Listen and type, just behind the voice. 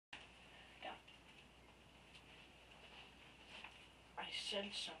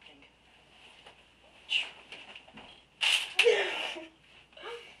sense something.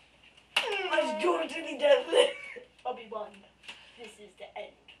 Let's do it to the death. Obi-Wan, this is the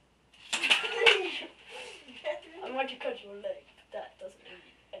end. I'm going to cut your leg, but that doesn't mean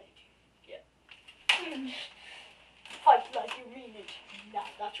anything. Yeah. Fight like you mean it. Nah,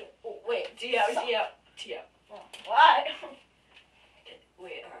 that's your. Oh, wait, Tia. Oh, why?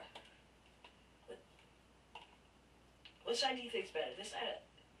 Wait, what side do you think's better? This side?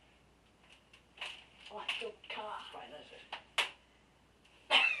 Like your car. Fine, that's it.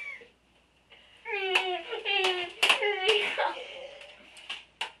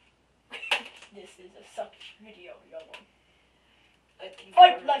 This is a suckish video, young one. Fight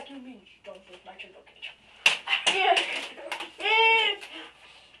Fight like you mean it. Don't look like your location.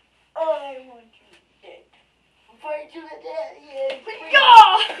 I want you dead. Fight to the death, yeah.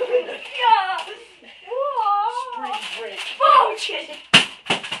 Spring break. Oh, shit.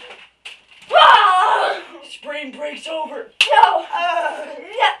 Spring break's over. No.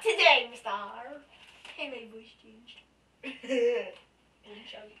 Not today, Mr. Hey, my voice changed.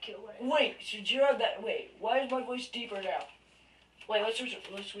 Shall we kill it? Wait, should you have that? Wait, why is my voice deeper now? Wait, let's switch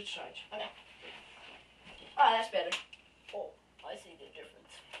sides. Okay. Ah, that's better. Oh, I see the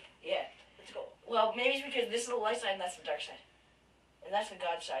difference. Yeah. Let's go. Well, maybe it's because this is the light side and that's the dark side. And that's the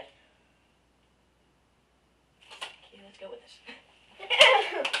God side. Okay, let's go with this.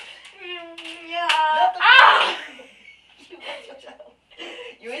 Yeah. Ah! You hit yourself.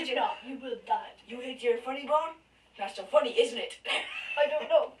 You hit your, No, you will die. you hit your funny bone? Not so funny, isn't it? I don't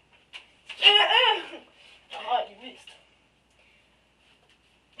know. You missed.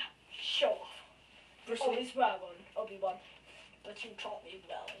 Show off. Always well on Obi-Wan. But you taught me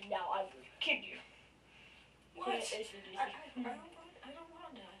well, and now I will kill you. What? I don't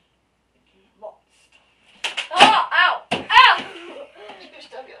want to die. Lost. Oh, ow! Ow! You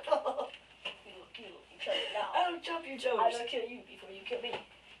stub your toe. You kill me now. I don't chop your toes. I will kill you before you kill me.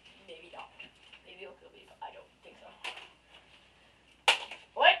 Maybe not. Maybe you'll kill me, but I don't think so.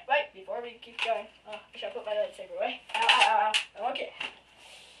 Wait, before we keep going, I shall put my lightsaber away. Ow. Okay.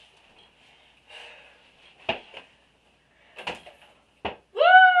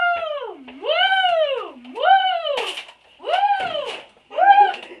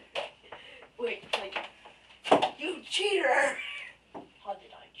 Wait, like, you cheater! How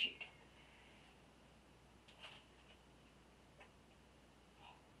did I cheat?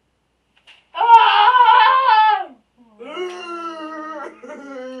 Ah!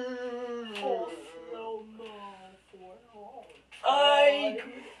 Full slow-mo for all. I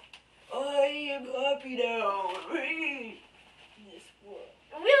am happy now. This world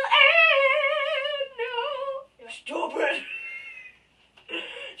will end. No. Stop it!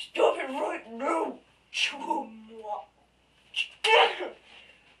 Stop it right now!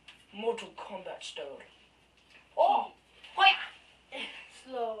 Mortal Kombat style. Oh,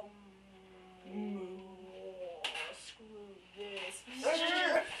 slow. Screw this.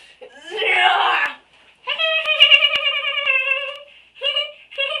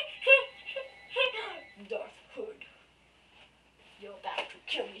 Darth Hood, you're about to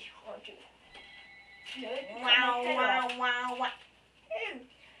kill me, aren't you? Wow.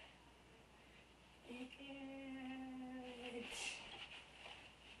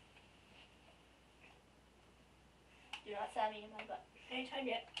 You're not stabbing in my butt. Anytime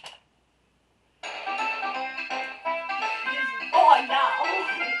yet. Oh, no!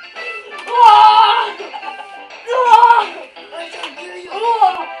 I shall kill you!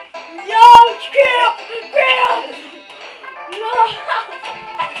 No! Kill! No!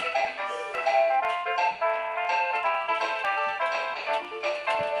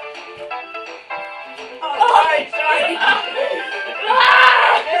 Oh, sorry!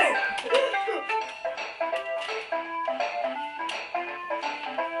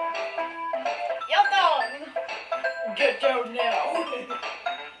 You're gone! Get down now!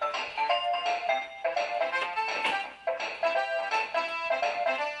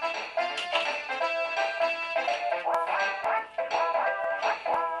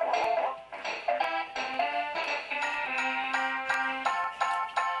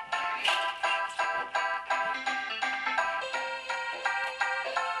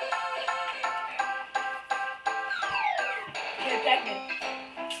 Get back in.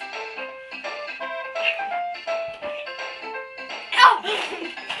 Ow!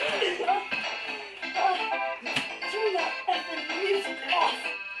 Turn that effing music off!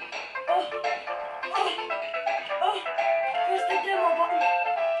 Press the demo button!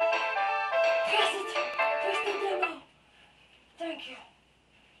 Press it! Press the demo! Thank you.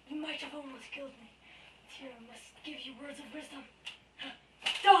 You might have almost killed me. Here, I must give you words of wisdom.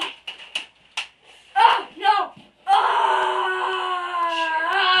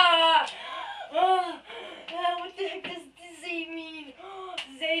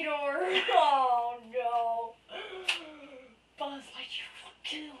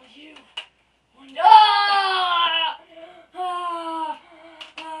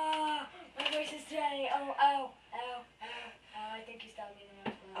 think you stabbed me in the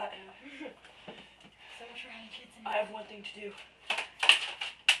mouth for that now. So much for having kids in I have one thing to do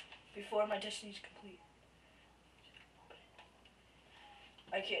before my destiny's complete.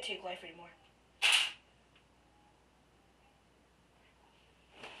 I can't take life anymore.